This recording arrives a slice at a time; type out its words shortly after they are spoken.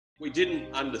we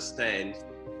didn't understand,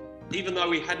 even though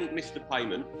we hadn't missed a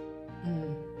payment,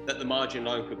 that the margin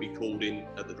loan could be called in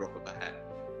at the drop of a hat.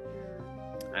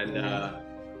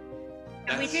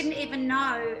 And we didn't even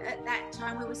know at that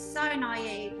time, we were so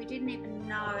naive, we didn't even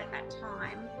know at that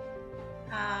time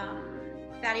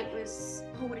that it was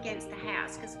pulled against the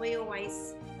house, because we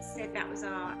always said that was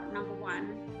our number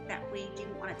one, that we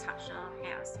didn't want to touch our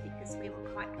house because we were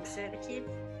quite conservative.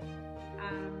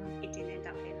 It didn't end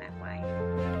up being that way.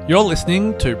 You're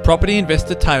listening to Property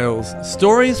Investor Tales,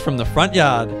 stories from the front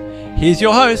yard. Here's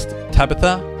your host,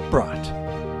 Tabitha Bright.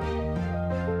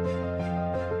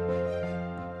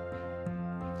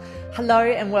 Hello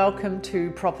and welcome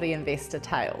to Property Investor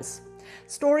Tales.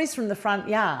 Stories from the front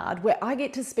yard, where I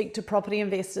get to speak to property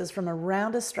investors from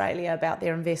around Australia about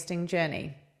their investing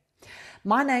journey.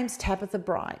 My name's Tabitha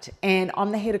Bright and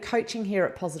I'm the head of coaching here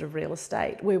at Positive Real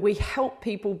Estate, where we help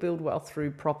people build wealth through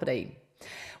property.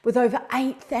 With over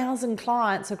 8,000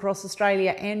 clients across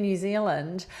Australia and New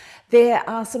Zealand, there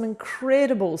are some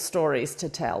incredible stories to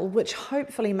tell, which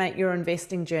hopefully make your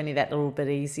investing journey that little bit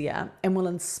easier and will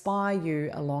inspire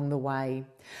you along the way.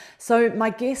 So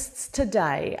my guests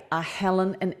today are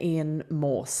Helen and Ian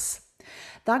Morse.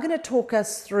 They're going to talk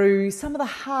us through some of the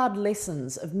hard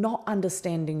lessons of not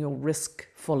understanding your risk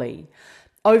fully,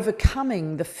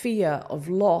 overcoming the fear of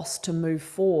loss to move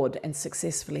forward and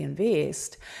successfully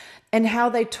invest, and how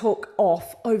they took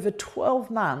off over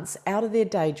 12 months out of their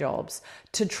day jobs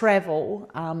to travel,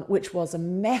 which was a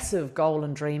massive goal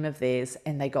and dream of theirs,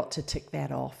 and they got to tick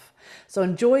that off. So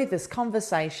enjoy this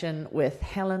conversation with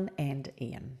Helen and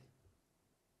Ian.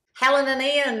 Helen and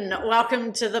Ian,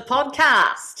 welcome to the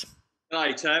podcast.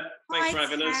 Hi, Tab. Thanks for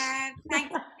having us.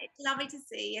 Thanks. It's lovely to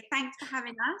see you. Thanks for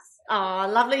having us. Oh,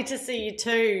 lovely to see you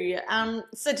too.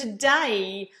 So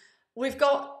today we've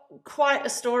got quite a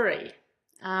story.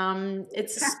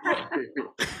 It's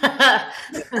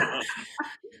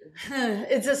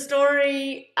a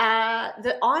story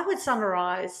that I would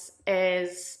summarize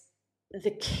as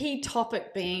the key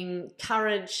topic being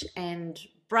courage and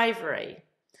bravery.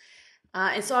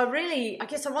 And so I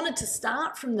guess I wanted to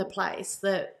start from the place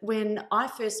that when I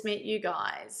first met you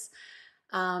guys,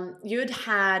 you'd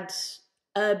had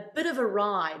a bit of a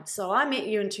ride. So I met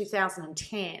you in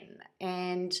 2010,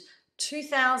 and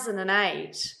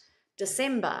 2008,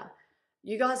 December,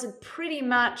 you guys had pretty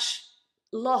much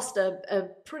lost a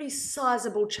pretty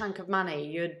sizable chunk of money.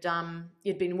 You'd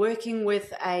been working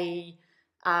with a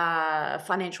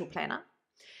financial planner,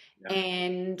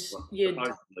 and you'd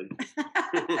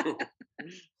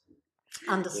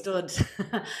understood,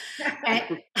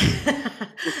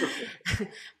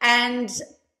 and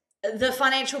the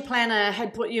financial planner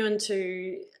had put you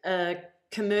into a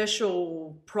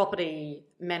commercial property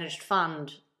managed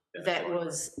fund that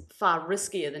was far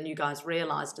riskier than you guys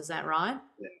realised. Is that right?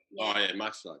 Yeah. Oh, yeah,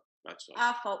 much so.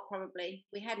 Our fault, probably.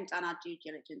 We hadn't done our due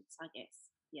diligence, I guess.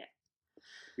 Yeah.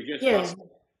 We just trusted.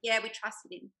 Yeah, we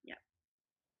trusted him. Yeah.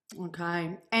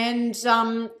 Okay. And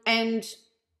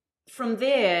from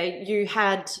there, you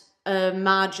had a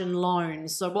margin loan.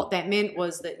 So what that meant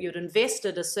was that you'd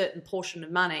invested a certain portion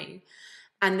of money,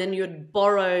 and then you'd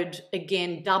borrowed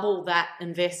again double that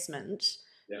investment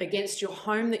against your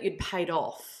home that you'd paid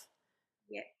off.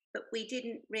 Yeah, but we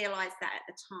didn't realise that at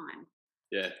the time.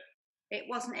 Yeah. It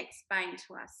wasn't explained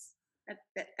to us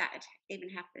that had even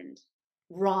happened.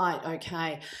 Right,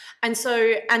 okay. And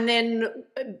then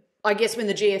I guess when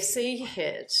the GFC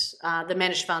hit, the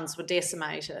managed funds were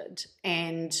decimated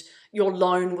and your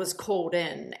loan was called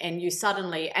in, and you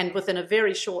suddenly, and within a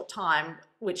very short time,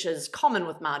 which is common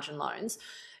with margin loans,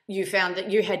 you found that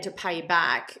you had to pay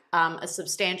back a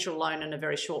substantial loan in a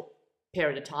very short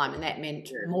period of time, and that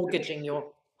meant mortgaging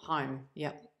your home.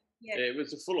 Yep. Yeah, it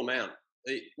was a full amount.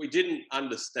 We didn't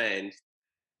understand,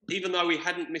 even though we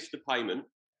hadn't missed a payment,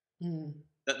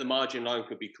 that the margin loan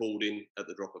could be called in at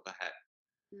the drop of a hat.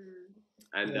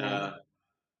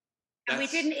 And we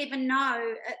didn't even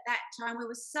know at that time, we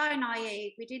were so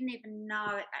naive, we didn't even know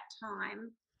at that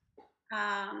time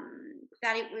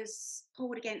that it was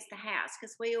pulled against the house,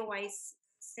 because we always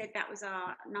said that was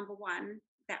our number one,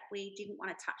 that we didn't want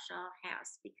to touch our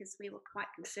house because we were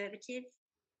quite conservative.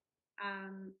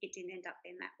 It didn't end up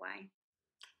being that way.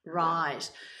 Right.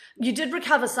 You did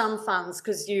recover some funds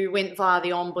because you went via the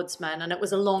Ombudsman, and it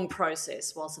was a long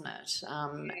process, wasn't it?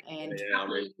 That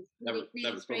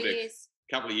was probably a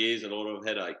couple of years and a lot of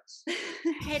headaches.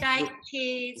 Headache,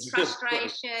 tears,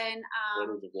 frustration.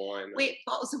 Bottles of wine.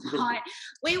 Bottles of wine.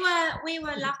 We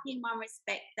were lucky in one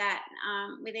respect that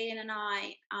with Ian and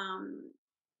I,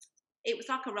 it was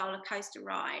like a roller coaster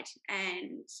ride,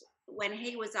 and when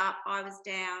he was up, I was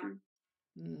down.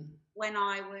 When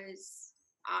I was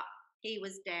up, he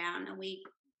was down, and we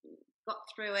got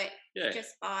through it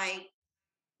just by,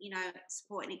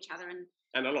 supporting each other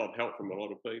and a lot of help from a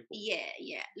lot of people.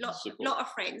 Yeah, lot of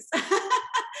friends.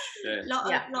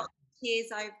 lot of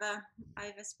tears over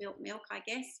spilt milk, I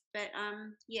guess. But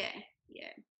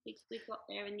we got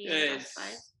there in the end, I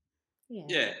suppose.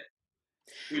 Yeah.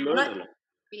 We learned a lot.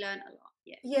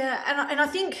 Yeah, and I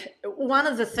think one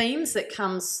of the themes that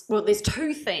comes, well, there's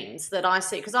two themes that I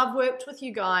see, because I've worked with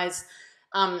you guys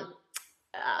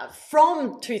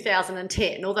from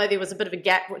 2010, although there was a bit of a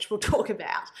gap, which we'll talk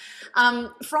about,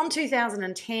 from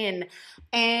 2010,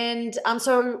 and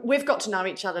so we've got to know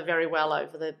each other very well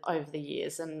over the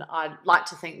years, and I'd like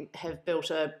to think have built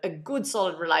a good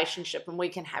solid relationship, and we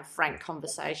can have frank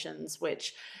conversations,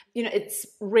 which, it's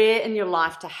rare in your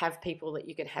life to have people that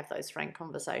you can have those frank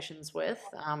conversations with.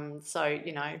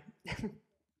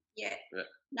 Yeah.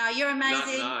 No, you're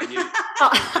amazing.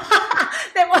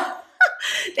 That was.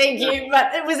 Thank you,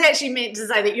 but it was actually meant to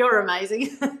say that you're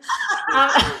amazing.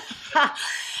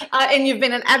 And you've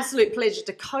been an absolute pleasure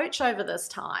to coach over this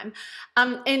time.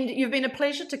 And you've been a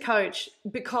pleasure to coach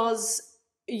because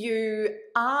you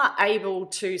are able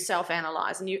to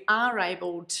self-analyze and you are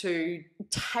able to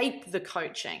tape the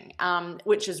coaching,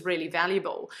 which is really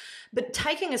valuable. But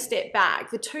taking a step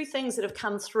back, the two things that have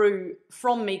come through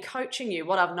from me coaching you,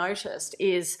 what I've noticed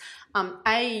is,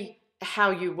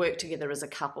 how you work together as a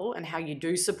couple and how you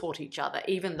do support each other,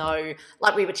 even though,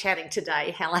 like we were chatting today,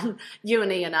 Helen, you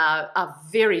and Ian are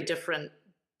very different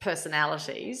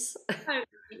personalities.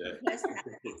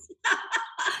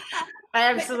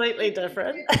 Absolutely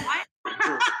different.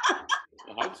 I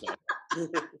hope so. Do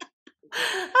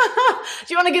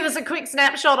you want to give us a quick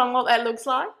snapshot on what that looks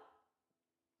like?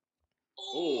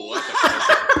 Oh,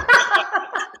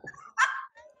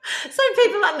 So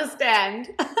people understand.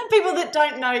 People that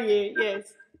don't know you,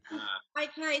 yes.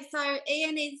 Okay, so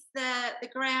Ian is the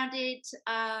grounded,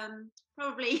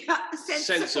 probably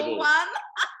sensible one.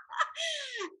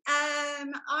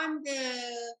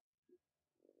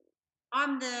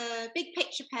 I'm the big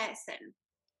picture person.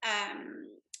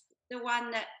 The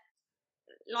one that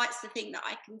likes to think that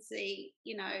I can see,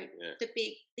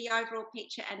 the overall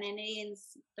picture, and then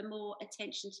Ian's the more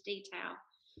attention to detail.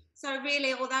 So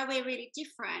really, although we're really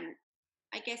different,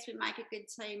 I guess we make a good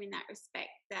team in that respect.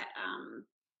 That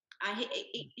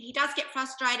he does get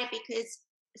frustrated because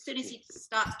as soon as he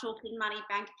starts talking money,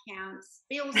 bank accounts,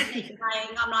 bills that need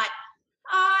paying, I'm like,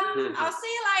 I'll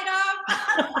see you later.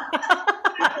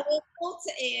 All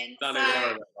to Ian. Don't even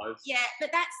worry about those. Yeah,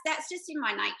 but that's just in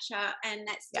my nature, and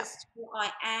that's just who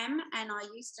I am. And I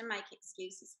used to make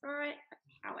excuses for it.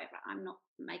 However, I'm not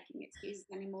making excuses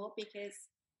anymore because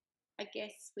I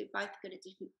guess we're both good at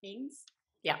different things.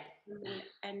 Yeah.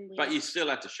 But you still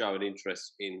have to show an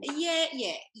interest in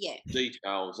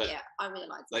details that, I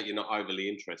realise that you're not overly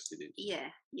interested in.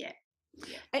 Yeah.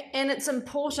 And it's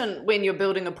important when you're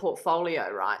building a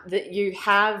portfolio, right, that you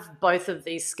have both of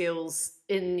these skills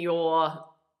in your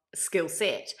skill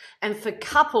set. And for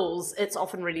couples, it's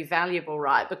often really valuable,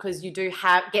 right, because you do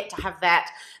get to have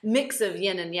that mix of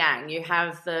yin and yang. You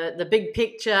have the big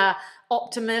picture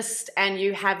optimist and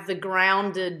you have the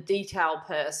grounded detail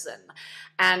person.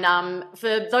 And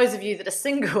for those of you that are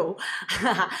single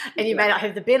and you may not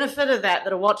have the benefit of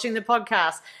that are watching the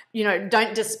podcast,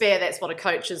 don't despair. That's what a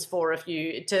coach is for,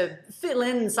 to fill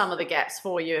in some of the gaps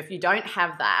for you if you don't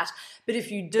have that. But if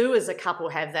you do as a couple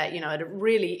have that, it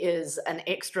really is an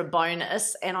extra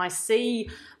bonus. And I see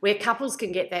where couples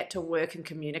can get that to work and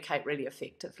communicate really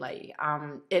effectively.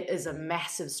 It is a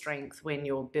massive strength when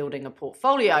you're building a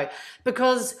portfolio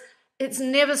because it's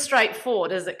never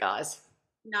straightforward, is it, guys?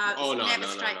 No, it's never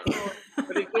straightforward.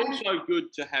 But it's also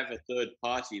good to have a third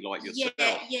party like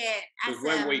yourself. Yeah. Because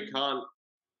when we can't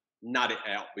nut it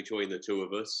out between the two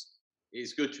of us,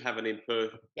 it's good to have an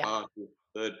imperfect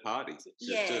third party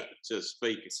to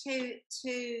speak.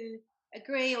 To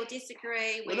agree or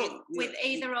disagree with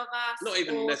either of us. Not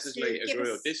even necessarily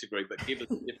agree or disagree, but give us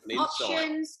a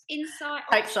different insight.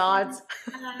 Take sides.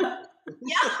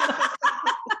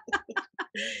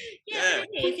 It is.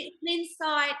 It's an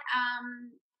insight,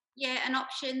 and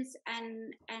options,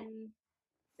 and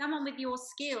someone with your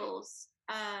skills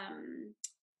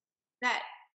that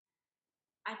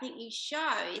I think you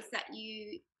show is that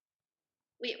we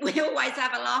always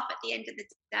have a laugh at the end of the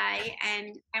day,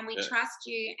 and we trust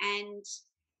you, and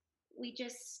we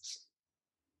just,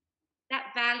 that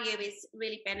value is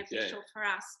really beneficial for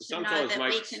us to sometimes know that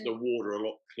makes we can the water a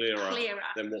lot clearer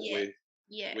than what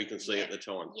we can see at the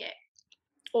time.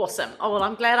 Awesome. Oh, well,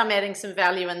 I'm glad I'm adding some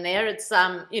value in there. It's,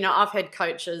 I've had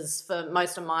coaches for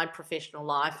most of my professional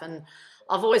life, and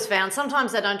I've always found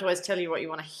sometimes they don't always tell you what you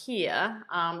want to hear,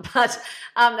 but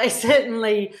they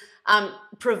certainly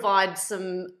provide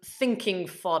some thinking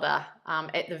fodder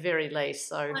at the very least.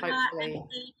 So hopefully, and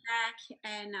feedback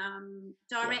and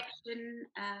direction.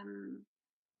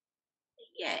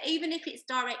 Even if it's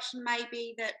direction,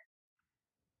 maybe that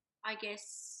I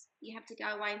guess you have to go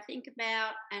away and think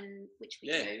about, and which we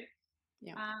do.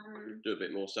 Yeah. Do a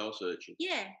bit more soul searching.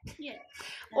 Yeah.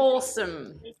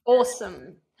 Awesome.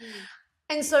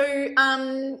 And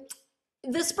so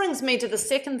this brings me to the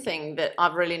second thing that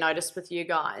I've really noticed with you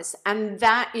guys, and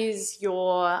that is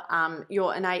your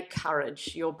innate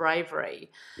courage, your bravery,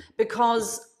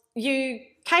 because you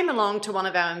came along to one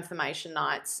of our information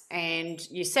nights and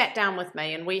you sat down with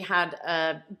me and we had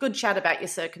a good chat about your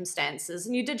circumstances,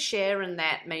 and you did share in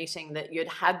that meeting that you'd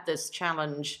had this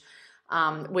challenge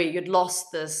where you'd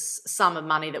lost this sum of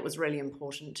money that was really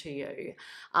important to you.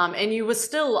 And you were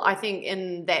still, I think,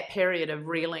 in that period of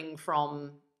reeling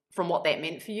from what that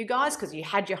meant for you guys, because you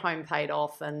had your home paid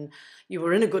off and you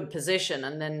were in a good position,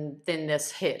 and then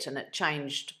this hit and it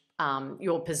changed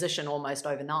your position almost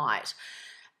overnight.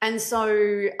 And so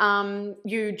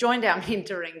you joined our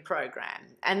mentoring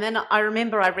program. And then I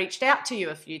remember I reached out to you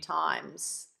a few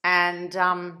times, and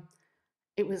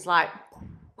it was like...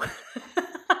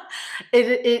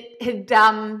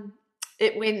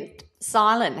 it went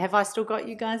silent. Have I still got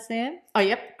you guys there? Oh,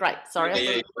 yep, great.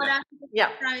 Sorry. Yeah.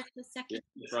 That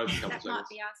might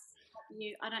be us.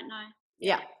 You, I don't know.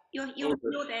 Yeah. You're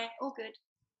there. All good.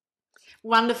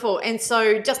 Wonderful. And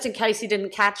so, just in case you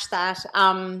didn't catch that,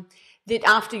 that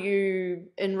after you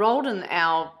enrolled in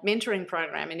our mentoring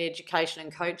program in education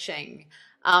and coaching,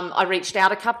 I reached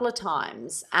out a couple of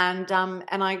times, and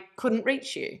I couldn't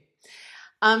reach you.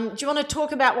 Do you want to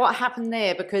talk about what happened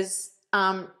there? Because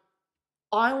I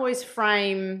always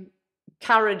frame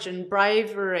courage and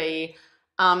bravery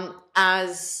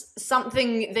as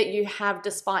something that you have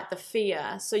despite the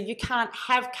fear. So you can't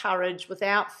have courage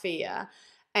without fear.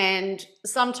 And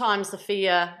sometimes the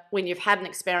fear, when you've had an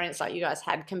experience like you guys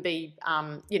had, can be,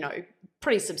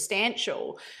 pretty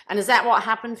substantial. And is that what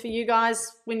happened for you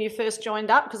guys when you first joined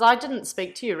up? Because I didn't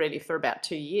speak to you really for about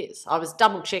 2 years. I was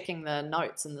double checking the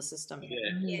notes in the system.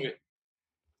 Yeah.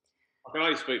 I can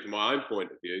only speak from my own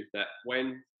point of view that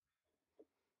when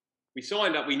we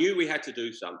signed up, we knew we had to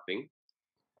do something.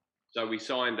 So we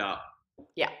signed up.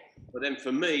 Yeah. But then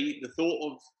for me, the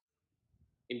thought of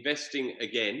investing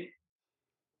again,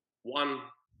 one,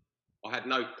 I had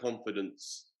no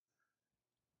confidence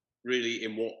really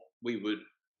in what we would,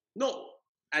 not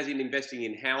as in investing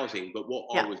in housing, but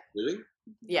what I was doing.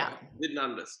 Yeah. I didn't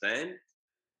understand.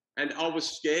 And I was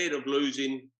scared of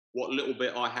losing what little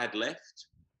bit I had left.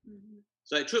 Mm-hmm.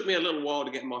 So it took me a little while to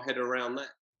get my head around that.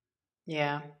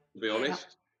 Yeah. To be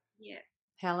honest. Yeah.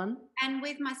 Helen? And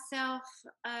with myself,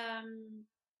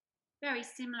 very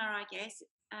similar, I guess.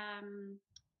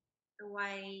 The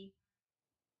way,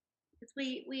 because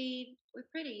we're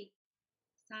pretty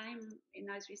same in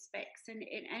those respects, and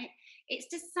it's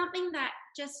just something that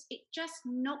just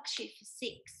knocks you for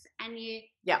six, and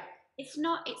it's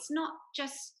not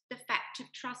just the fact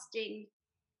of trusting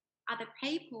other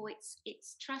people,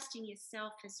 it's trusting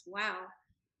yourself as well,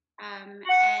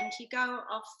 and you go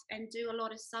off and do a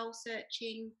lot of soul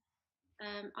searching,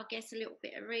 I guess a little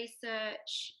bit of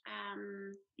research,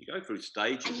 you go through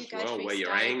stages as well where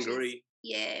you're angry.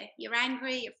 Yeah, you're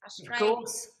angry, you're frustrated, of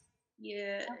course.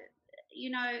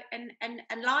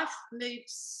 And life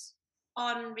moves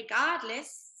on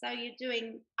regardless. So you're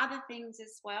doing other things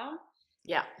as well.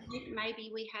 Yeah. Maybe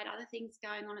we had other things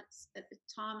going on at the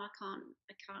time. I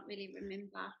can't really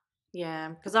remember. Yeah,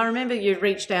 because I remember you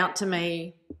reached out to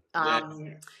me a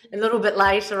little bit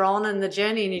later on in the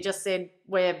journey, and you just said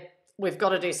we've got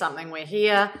to do something. We're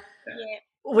here. Yeah.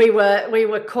 We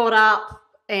were caught up,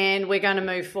 and we're going to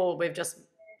move forward. We've just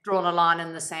drawn a line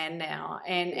in the sand now,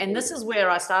 and this is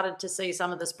where I started to see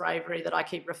some of this bravery that I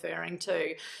keep referring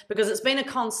to, because it's been a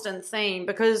constant theme.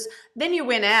 Because then you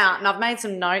went out, and I've made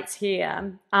some notes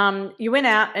here, you went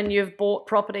out and you've bought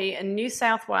property in New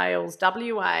South Wales,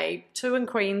 WA, 2 in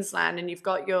Queensland, and you've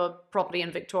got your property in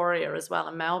Victoria as well,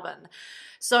 in Melbourne.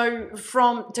 So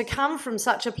to come from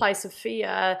such a place of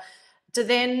fear to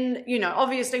then,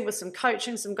 obviously with some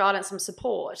coaching, some guidance, some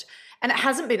support. And it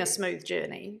hasn't been a smooth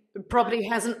journey. Property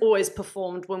hasn't always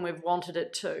performed when we've wanted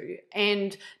it to.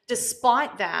 And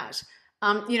despite that,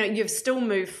 you've still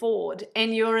moved forward,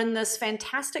 and you're in this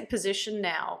fantastic position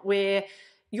now where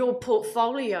your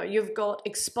portfolio, you've got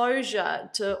exposure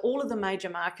to all of the major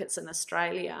markets in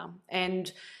Australia.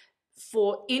 And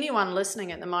for anyone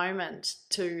listening at the moment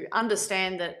to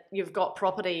understand that you've got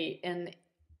property in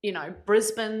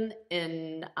Brisbane,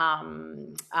 in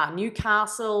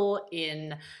Newcastle,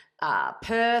 in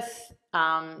Perth,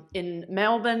 in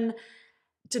Melbourne,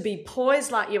 to be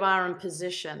poised like you are and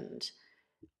positioned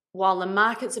while the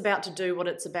market's about to do what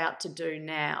it's about to do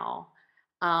now,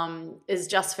 is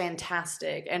just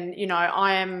fantastic. And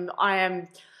I am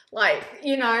like,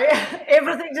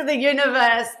 everything to the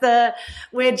universe.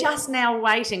 We're just now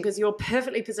waiting, because you're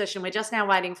perfectly positioned. We're just now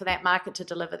waiting for that market to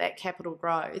deliver that capital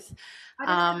growth.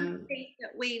 I don't think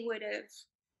that we would have.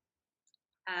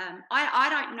 I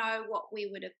don't know what we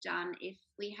would have done if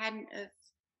we hadn't have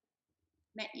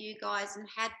met you guys and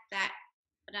had that.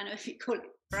 I don't know if you call it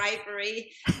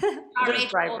bravery,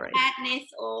 courage, or madness,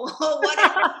 or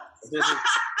whatever.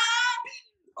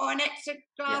 Or an extra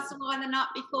glass of wine the night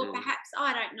before, perhaps.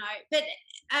 I don't know. But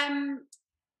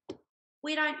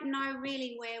we don't know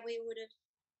really where we would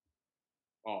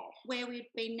have, where we'd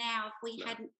be now if we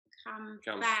hadn't come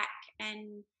back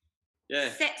and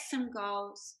set some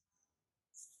goals,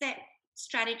 set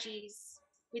strategies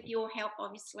with your help,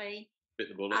 obviously. Bit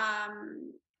the bullet.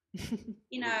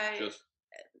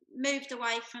 Moved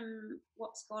away from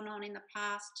what's gone on in the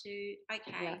past to,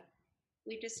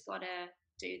 we've just got to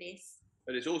do this.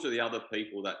 But it's also the other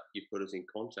people that you put us in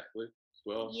contact with as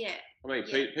well. Yeah. I mean,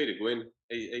 Peter Gwynn,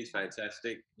 he's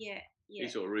fantastic. Yeah. He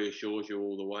sort of reassures you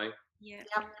all the way. Yeah.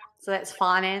 Yep. So that's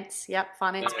finance. Yep.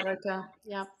 Finance broker.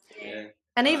 Yep. Yeah.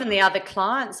 And even the other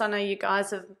clients, I know you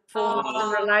guys have formed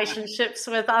relationships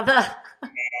with other.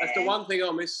 That's the one thing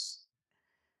I miss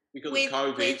because of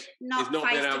COVID, is not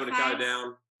being able to go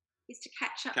down. Is to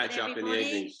catch up in the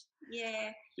evenings.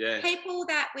 Yeah. People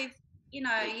that we've,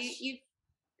 you've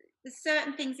there's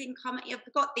certain things in common. You've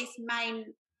got this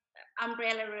main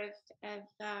umbrella of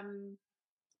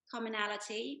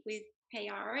commonality with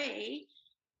PRE,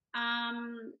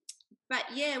 but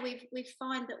we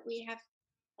find that we have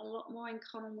a lot more in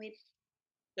common with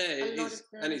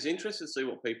and it's interesting to see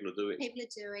what people are doing.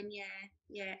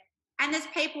 Yeah. And there's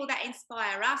people that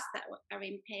inspire us that are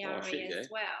in PRE as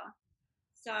well.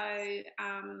 So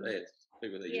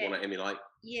people that you want to emulate.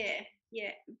 Yeah.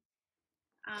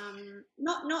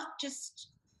 Not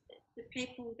just the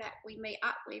people that we meet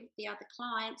up with, the other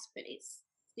clients, but it's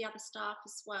the other staff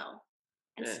as well,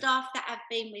 and staff that have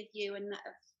been with you and that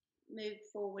have moved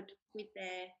forward with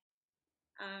their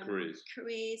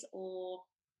careers or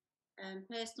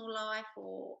personal life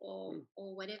or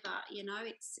whatever.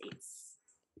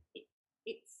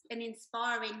 It's an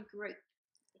inspiring group.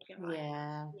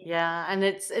 Right. Yeah, and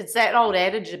it's that old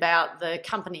adage about the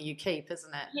company you keep,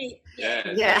 isn't it?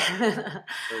 Yeah.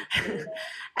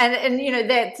 and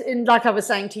that, and like I was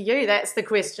saying to you, that's the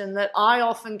question that I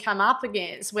often come up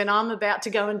against when I'm about to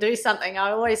go and do something.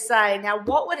 I always say, now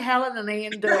what would Helen and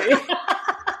Ian do?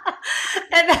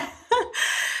 And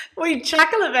we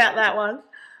chuckle about that one.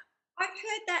 I've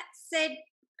heard that said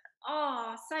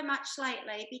so much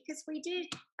lately, because we did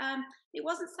it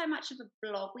wasn't so much of a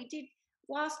blog. We did,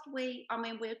 whilst we'll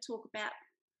talk about,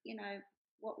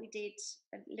 what we did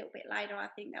a little bit later. I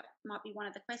think that might be one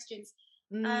of the questions.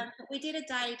 But we did a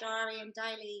daily diary and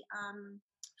daily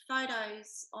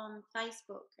photos on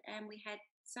Facebook, and we had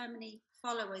so many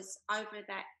followers over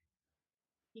that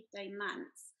 15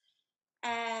 months.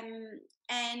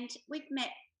 And we've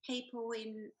met people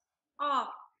in all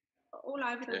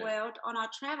over the world on our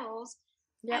travels.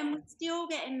 And we're still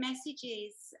getting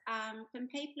messages from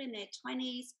people in their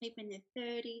 20s, people in their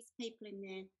 30s, people in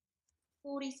their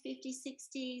 40s, 50s,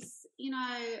 60s.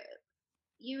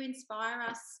 You inspire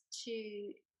us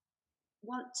to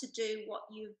want to do what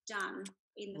you've done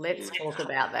in the Let's future. talk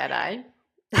about that,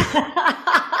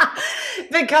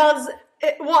 Because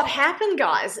what happened,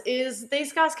 guys, is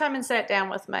these guys came and sat down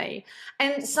with me,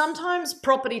 and sometimes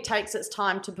property takes its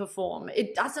time to perform.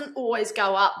 It doesn't always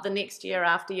go up the next year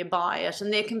after you buy it,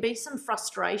 and there can be some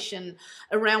frustration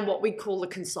around what we call the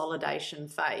consolidation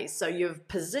phase. So you've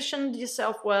positioned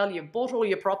yourself well, you've bought all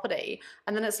your property,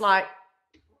 and then it's like,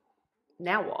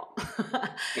 now what?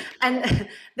 And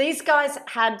these guys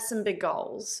had some big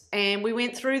goals, and we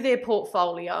went through their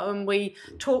portfolio and we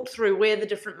talked through where the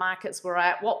different markets were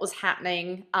at, what was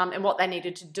happening, and what they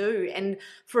needed to do. And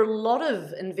for a lot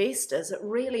of investors, it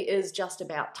really is just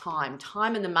about time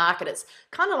in the market. It's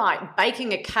kind of like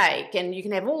baking a cake, and you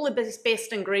can have all the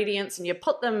best ingredients and you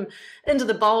put them into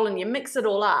the bowl and you mix it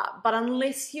all up, but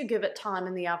unless you give it time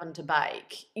in the oven to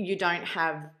bake, you don't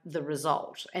have the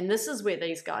result. And this is where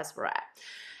these guys were at.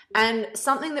 And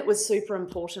something that was super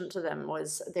important to them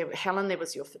was, Helen, there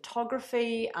was your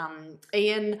photography.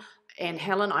 Ian and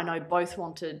Helen, I know, both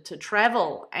wanted to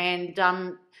travel. And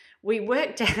we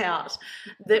worked out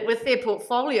that with their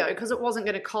portfolio, because it wasn't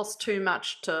going to cost too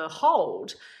much to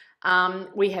hold,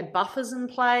 We had buffers in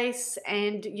place,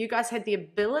 and you guys had the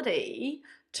ability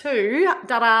to,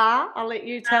 I'll let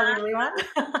you tell everyone.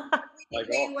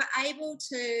 We were able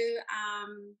to,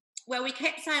 well, we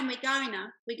kept saying we're going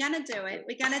to do it.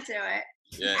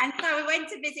 Yeah. And so we went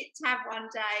to visit Tab one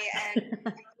day, and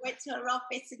we went to her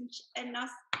office, and I said,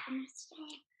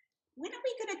 when are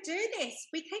we going to do this?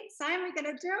 We keep saying we're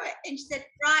going to do it. And she said,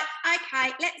 right,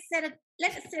 okay, let's set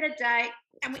a date.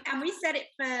 And we set it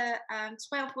for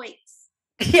 12 weeks.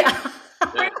 Yeah.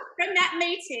 From that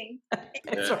meeting,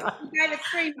 That's right. we gave us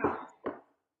 3 months.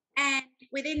 And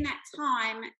within that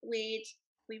time, we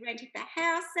rented the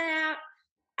house out.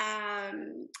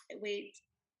 We'd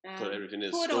put everything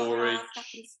in put storage. all our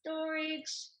stuff in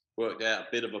storage. Worked out a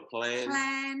bit of a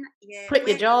plan. Yeah. Quit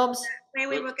your jobs. Where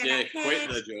we were going to head. Quit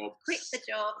the job. Quit the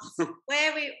jobs.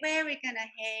 where we're going to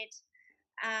head.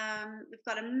 We've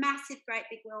got a massive, great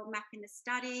big world map in the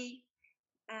study.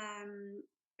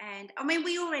 And I mean,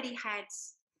 we already had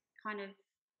kind of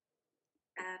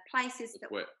places that.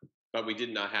 But we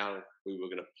didn't know how we were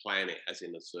going to plan it as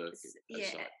in a circuit.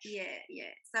 Yeah.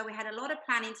 So we had a lot of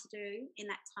planning to do in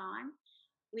that time.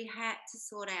 We had to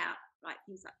sort out like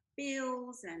things like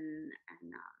bills and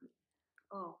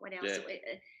what else? Yeah.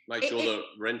 Make sure the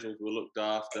rentals were looked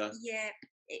after. Yeah,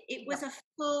 it was a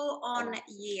full-on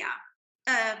year.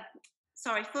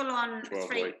 Full-on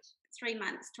 3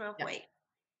 months, 12 weeks.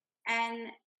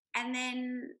 And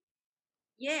then,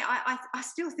 I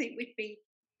still think we'd be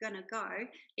going to go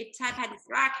if Tab hadn't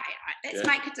said, okay, let's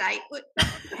make a date.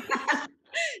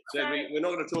 So we're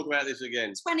not going to talk about this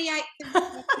again. 28th.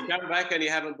 You come back and you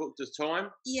haven't booked us time?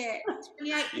 Yeah,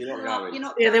 28th. You're not going. You're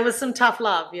not Yeah, going. there was some tough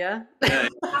love, yeah? Yeah.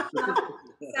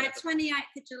 So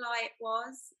 28th of July it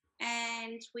was,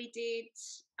 and we did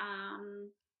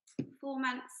 4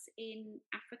 months in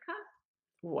Africa.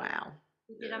 Wow.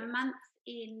 We did a month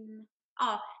in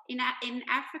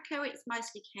Africa it's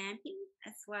mostly camping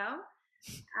as well.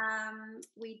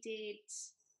 We did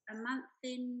a month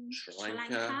in Sri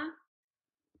Lanka.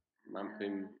 A month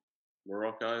in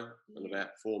Morocco, and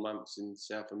about 4 months in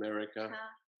South America,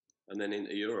 and then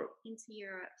into Europe.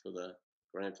 For the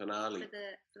grand finale. For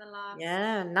the last.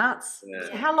 Yeah, nuts. Yeah.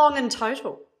 So how long in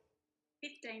total?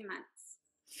 15 months.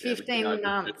 15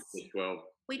 months. 12.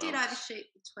 We did overshoot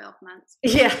for 12 months.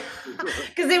 Yeah,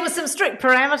 because there were some strict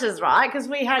parameters, right? Because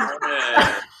we had.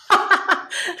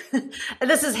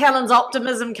 This is Helen's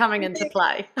optimism coming into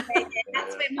play. Yeah,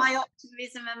 that's where my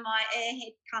optimism and my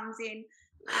airhead comes in.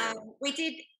 We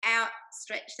did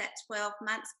outstretch that 12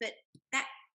 months, but that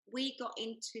we got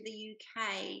into the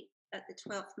UK at the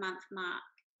 12th month mark,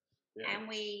 and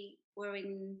we were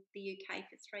in the UK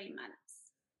for 3 months.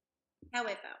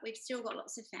 However, we've still got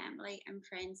lots of family and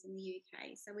friends in the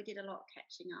UK, so we did a lot of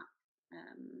catching up.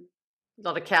 A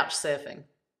lot of couch surfing.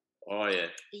 Oh, yeah.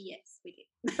 Yes, we did.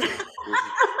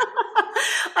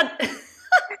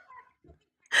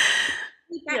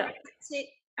 We backpacked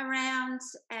around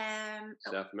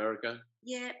South America.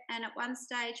 Yeah, and at one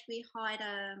stage we hired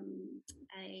a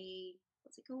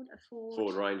what's it called? A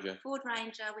Ford Ranger. Ford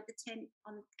Ranger with the tent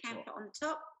on camper on the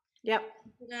top. Yep.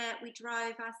 We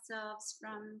drove ourselves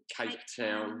from Cape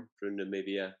Town through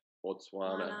Namibia,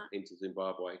 Botswana into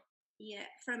Zimbabwe. Yeah,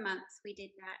 for a month we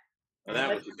did that. And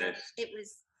that was the best.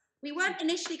 We weren't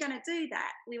initially going to do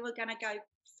that. We were going to go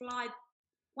fly.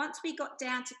 Once we got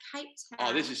down to Cape Town.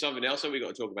 Oh, this is something else that we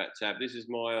got to talk about, Tab. This is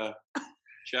my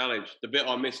challenge. The bit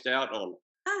I missed out on.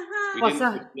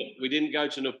 We didn't go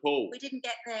to Nepal. We didn't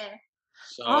get there.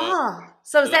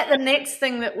 So is that the next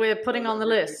thing that we're putting on the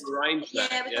list? Arrange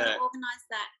that. Yeah,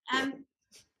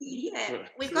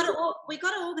 we've got to organise that. We've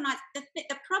got to organise.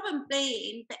 The problem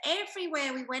being that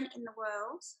everywhere we went in the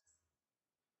world,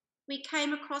 we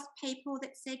came across people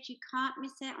that said you can't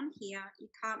miss out on here, you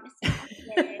can't miss out on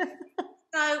there.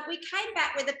 So we came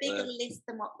back with a bigger list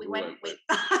than what we went with,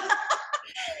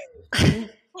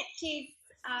 which is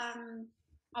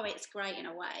it's great in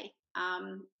a way.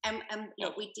 And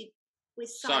what we did. We're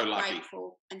so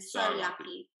grateful and so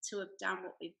lucky to have done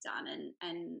what we've done,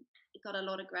 and got a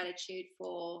lot of gratitude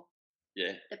for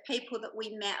the people that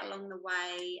we met along the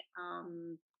way,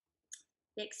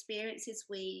 the experiences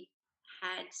we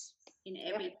had in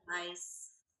every place.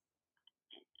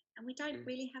 And we don't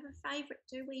really have a favourite,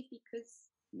 do we? Because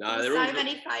there are so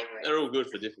many favourites. They're all good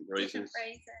for different reasons.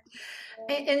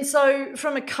 And so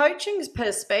from a coaching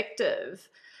perspective,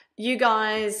 you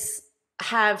guys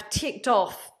have ticked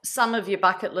off some of your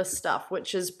bucket list stuff,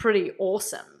 which is pretty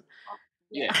awesome.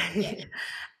 Yeah.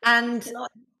 And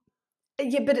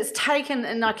Yeah, but it's taken,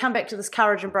 and I come back to this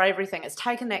courage and bravery thing, it's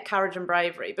taken that courage and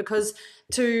bravery, because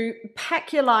to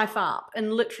pack your life up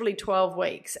in literally 12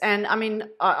 weeks, and I mean,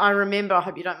 I remember, I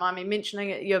hope you don't mind me mentioning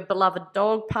it, your beloved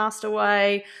dog passed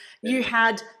away, you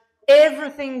had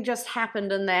everything just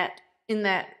happened in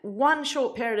that one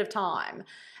short period of time.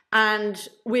 And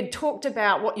we'd talked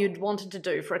about what you'd wanted to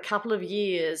do for a couple of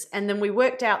years, and then we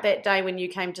worked out that day when you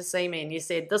came to see me and you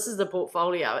said, this is the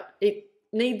portfolio, it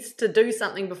needs to do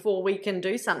something before we can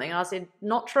do something. And I said,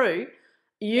 not true,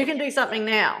 you can do something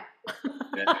now.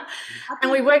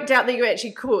 And we worked out that you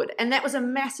actually could, and that was a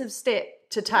massive step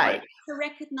to take. To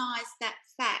recognise that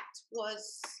fact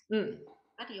was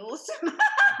bloody awesome.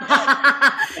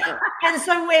 And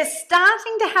so we're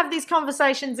starting to have these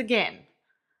conversations again.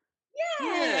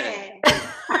 Yeah.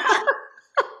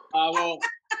 Well,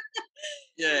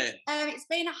 yeah. It's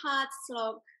been a hard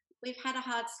slog. We've had a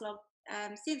hard slog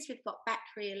since we've got back,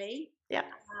 really. Yeah.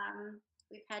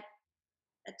 We've had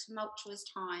a tumultuous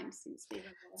time since we were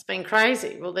there. It's been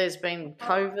crazy. Well, there's been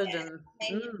COVID and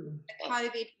the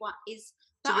COVID one is.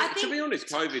 But I think to be honest,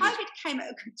 COVID came at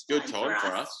a good time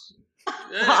for us.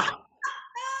 Yeah.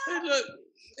 Look,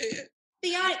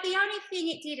 the only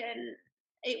thing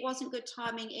it wasn't good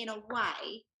timing in a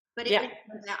way, but it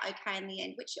turned out okay in the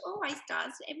end, which it always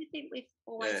does. Everything we've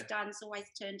always done has always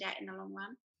turned out in the long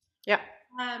run. Yeah.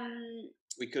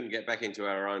 We couldn't get back into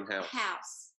our own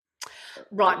house.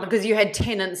 Right, because you had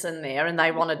tenants in there and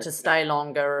they wanted to stay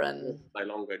longer and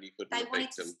you couldn't. They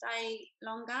wanted to stay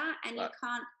longer, and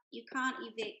you can't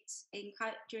evict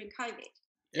during COVID.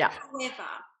 Yeah.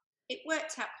 However, it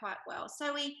worked out quite well.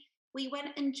 So we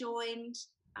went and joined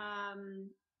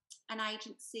an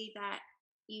agency that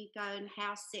you go and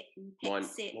house sit and pet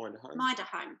sit. Mind a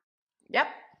Home. Yep.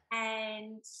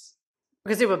 And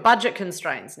because there were budget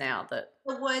constraints now that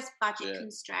there was budget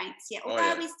constraints,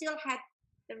 although we still had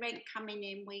the rent coming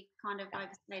in, we kind of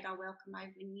overstayed our welcome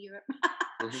over in Europe.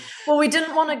 Well, we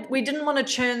didn't want to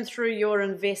churn through your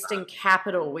investing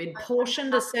capital. We'd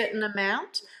portioned a certain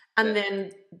amount, and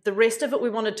then the rest of it we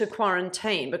wanted to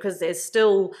quarantine, because there's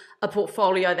still a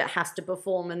portfolio that has to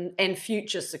perform and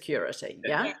future security.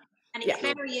 Yeah. And it's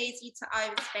very easy to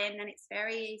overspend, and it's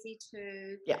very easy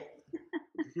to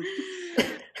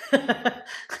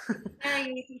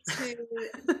very easy to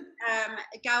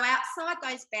go outside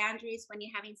those boundaries when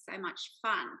you're having so much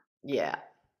fun. Yeah.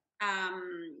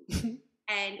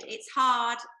 And it's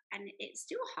hard, and it's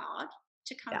still hard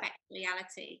to come back to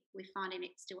reality. We're finding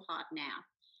it still hard now.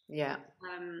 Yeah.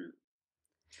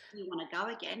 We want to go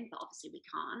again, but obviously we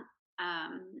can't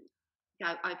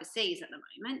go overseas at the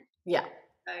moment. Yeah.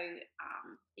 So,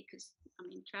 because I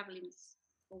mean,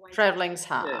 traveling's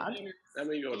hard. Yeah. And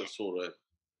we got to sort of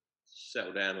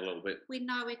settle down a little bit. We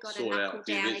know we've got to sort knuckle out a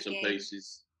few down bits again. and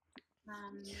pieces.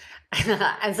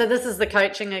 And so this is the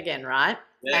coaching again, right?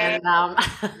 Yeah.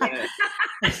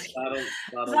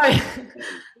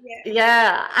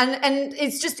 And and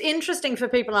it's just interesting for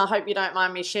people, and I hope you don't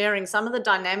mind me sharing some of the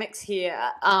dynamics here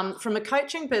from a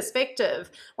coaching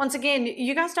perspective. Once again,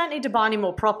 you guys don't need to buy any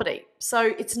more property. So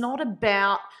it's not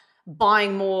about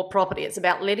buying more property. It's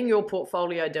about letting your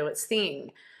portfolio do its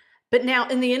thing. But now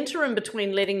in the interim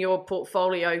between letting your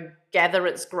portfolio gather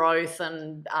its growth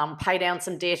and pay down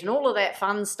some debt and all of that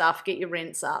fun stuff, get your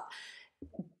rents up,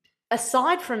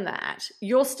 aside from that,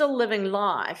 you're still living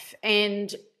life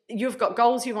and you've got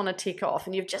goals you want to tick off,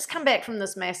 and you've just come back from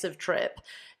this massive trip.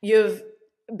 You've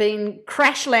been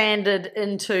crash landed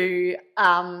into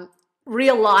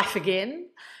real life again,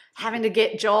 having to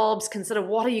get jobs, consider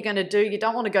what are you going to do. You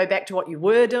don't want to go back to what you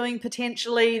were doing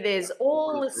potentially. There's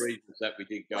all this. Reasons that we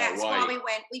did go That's away. why we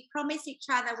went. We promised each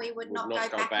other we would not go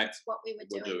back into what we were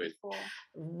doing before.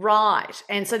 Right.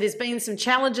 And so there's been some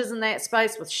challenges in that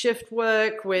space with shift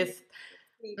work, with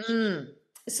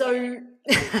so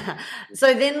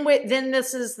then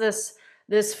this is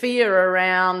this fear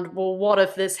around, well, what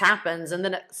if this happens? And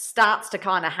then it starts to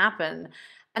kind of happen.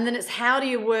 And then it's how do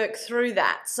you work through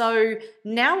that? So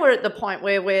now we're at the point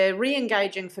where we're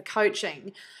re-engaging for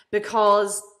coaching,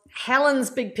 because Helen's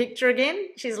big picture again.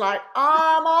 She's like,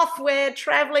 I'm off, we're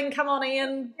traveling, come on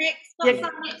Ian. What's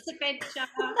our next adventure?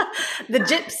 The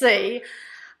gypsy.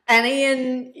 And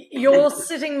Ian, you're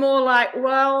sitting more like,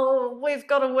 well, we've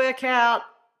got to work out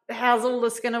how's all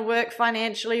this going to work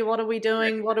financially? What are we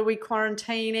doing? What are we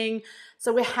quarantining?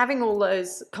 So we're having all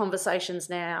those conversations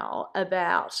now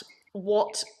about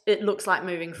what it looks like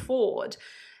moving forward.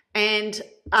 And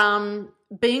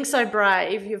being so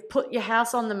brave, you've put your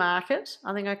house on the market.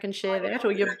 I think I can share that.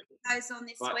 Or you're photos on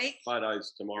this week.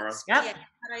 Photos tomorrow. Yep. Yeah,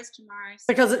 photos tomorrow.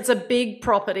 Because it's a big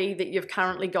property that you've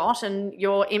currently got, and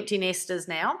you're empty nesters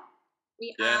now.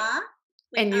 We are.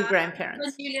 And new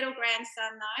grandparents. A new little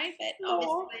grandson though, but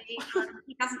obviously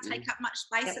he doesn't take up much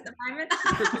space at the moment.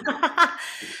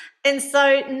 And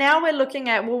so now we're looking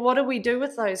at, well, what do we do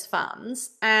with those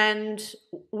funds, and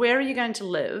where are you going to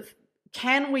live?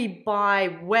 Can we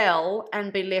buy well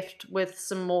and be left with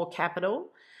some more capital?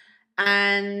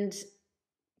 And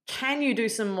can you do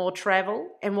some more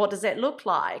travel? And what does that look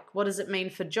like? What does it mean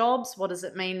for jobs? What does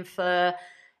it mean for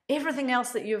everything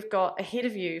else that you've got ahead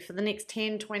of you for the next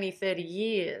 10, 20, 30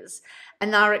 years?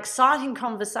 And they're exciting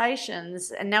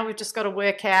conversations. And now we've just got to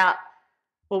work out,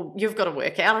 well, you've got to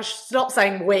work out. I should stop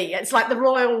saying we. It's like the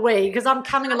royal we, because I'm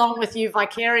coming along with you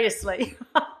vicariously.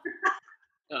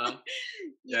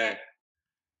 Yeah.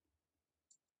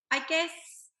 I guess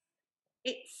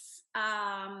it's,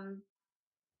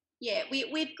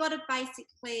 we've got to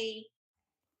basically,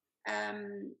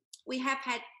 we have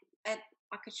had a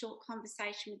short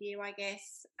conversation with you, I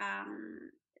guess.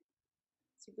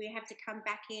 So we have to come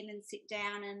back in and sit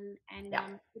down and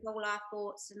with all our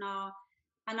thoughts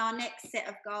and our next set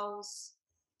of goals.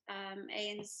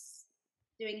 Ian's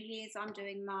doing his, I'm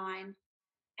doing mine,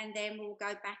 and then we'll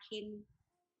go back in,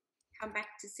 come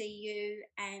back to see you,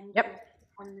 and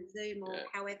on the Zoom or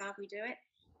however we do it,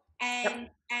 and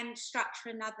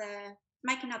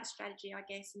make another strategy, I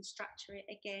guess, and structure it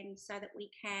again so that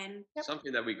we can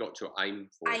something that we got to aim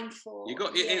for. You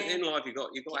got in life. You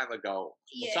got to have a goal,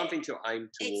 or something to aim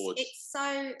towards. It's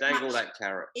so dangle much that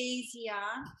carrot. Easier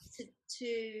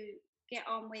to get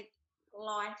on with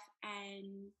life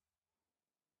and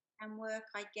work,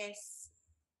 I guess,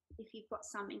 if you've got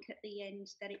something at the end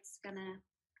that it's gonna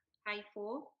pay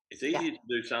for. It's easier to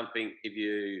do something if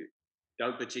you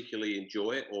don't particularly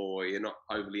enjoy it or you're not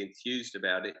overly enthused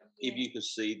about it, if you can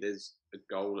see there's a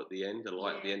goal at the end, a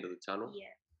light at the end of the tunnel.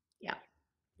 Yeah.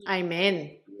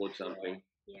 Amen. Towards something.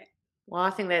 Yeah. Well, I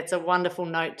think that's a wonderful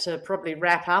note to probably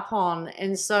wrap up on.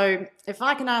 And so if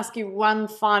I can ask you one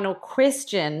final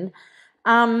question,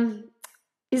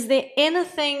 is there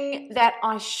anything that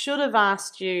I should have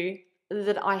asked you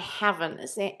that I haven't?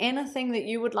 Is there anything that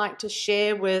you would like to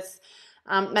share with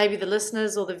maybe the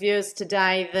listeners or the viewers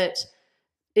today that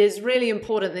is really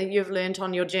important that you've learned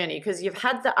on your journey? Because you've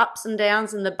had the ups and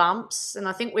downs and the bumps, and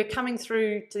I think we're coming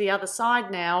through to the other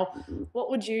side now. What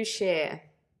would you share?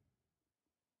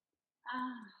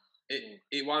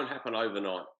 It won't happen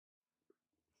overnight.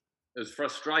 As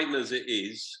frustrating as it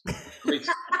is, you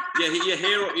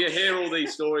hear all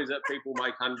these stories that people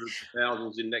make hundreds of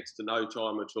thousands in next to no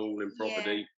time at all in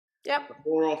property. Yep. But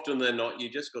more often than not, you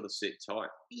just got to sit tight.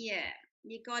 Yeah,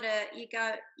 you gotta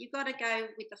go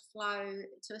with the flow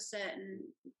to a certain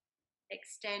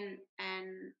extent,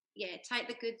 and take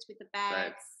the goods with the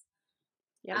bads.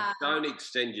 Yeah. Don't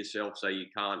extend yourself so you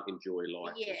can't enjoy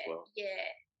life as well.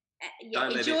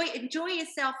 Enjoy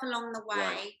yourself along the way.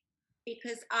 Right.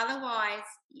 Because otherwise,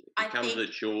 it becomes a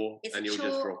chore, and you'll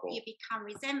just drop off. You become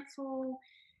resentful,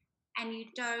 and you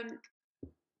don't.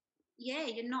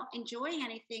 You're not enjoying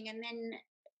anything, and then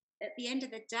at the end of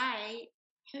the day,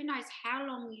 who knows how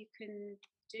long you can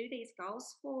do these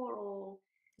goals for,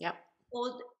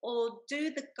 or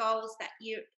do the goals that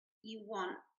you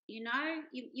want. You know,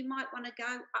 you might want to go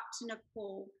up to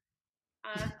Nepal.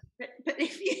 But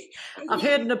I've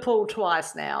heard Nepal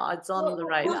twice now. It's on the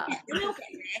radar.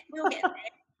 We'll get there.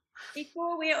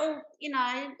 Before we're all,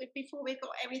 before we've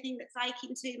got everything that's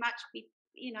aching too much,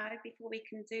 before we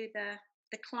can do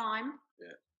the climb.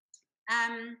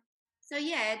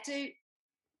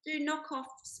 Do knock off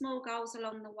small goals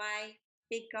along the way,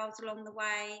 big goals along the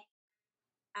way.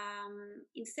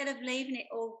 Instead of leaving it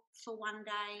all for one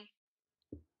day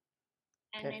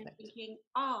and then thinking,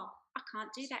 I can't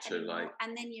do that anymore. Late.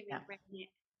 And then you're regretting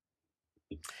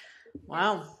it.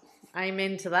 Wow.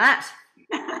 Amen to that.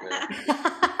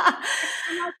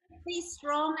 Be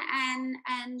strong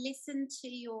and listen to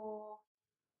your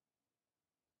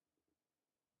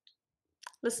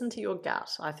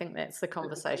gut. I think that's the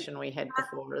conversation we had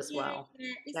before as well.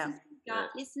 Listen to your gut.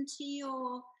 Listen to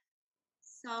your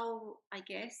soul, I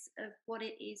guess, of what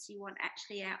it is you want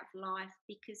actually out of life,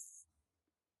 because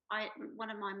one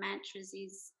of my mantras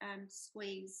is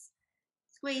squeeze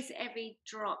every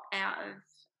drop out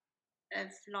of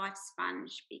life's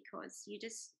sponge, because you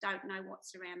just don't know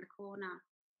what's around the corner.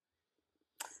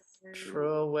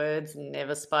 Truer words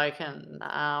never spoken.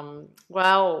 My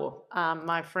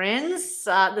friends,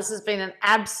 this has been an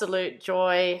absolute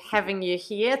joy having you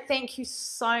here. Thank you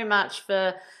so much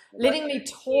for letting me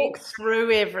talk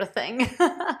through everything.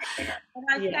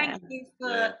 Thank you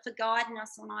for guiding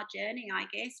us on our journey, I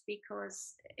guess,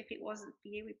 because if it wasn't for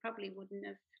you, we probably wouldn't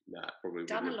have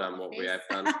done what we have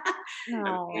done.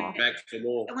 No. We'll be back for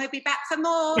more. And we'll be back for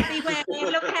more.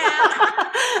 Beware, look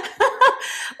out.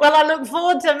 Well, I look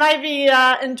forward to maybe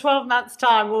in 12 months'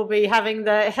 time we'll be having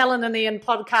the Helen and Ian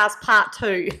podcast part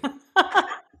 2.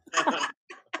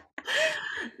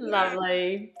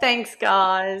 Lovely. Thanks,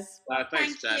 guys.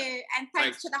 Thank you. And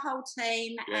thanks to the whole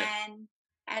team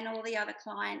and all the other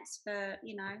clients for,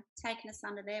 taking us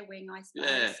under their wing, I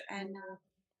suppose,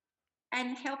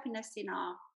 and helping us in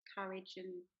our courage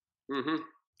and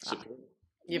support.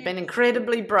 You've been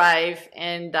incredibly brave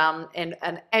and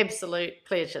an absolute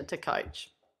pleasure to coach.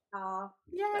 Oh,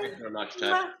 thanks very much,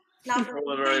 Tab. Lovely.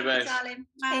 All the very best. Darling.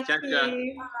 Thank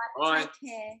you. Bye. Take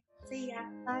care. See ya.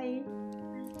 Bye.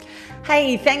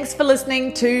 Hey, thanks for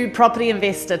listening to Property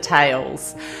Investor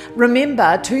Tales.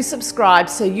 Remember to subscribe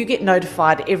so you get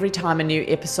notified every time a new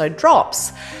episode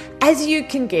drops. As you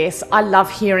can guess, I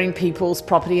love hearing people's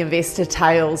property investor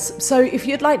tales. So if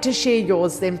you'd like to share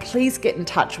yours, then please get in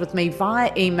touch with me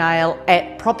via email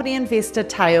at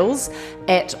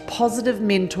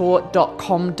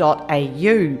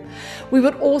propertyinvestortales@positivementor.com.au. We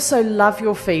would also love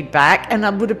your feedback, and I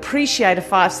would appreciate a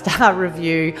 5-star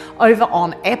review over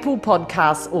on Apple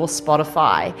Podcasts or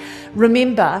Spotify.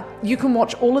 Remember, you can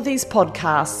watch all of these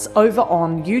podcasts over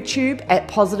on YouTube at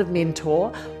Positive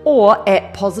Mentor or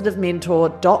at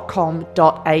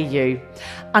positivementor.com.au.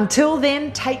 Until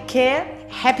then, take care,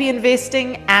 happy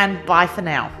investing, and bye for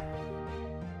now.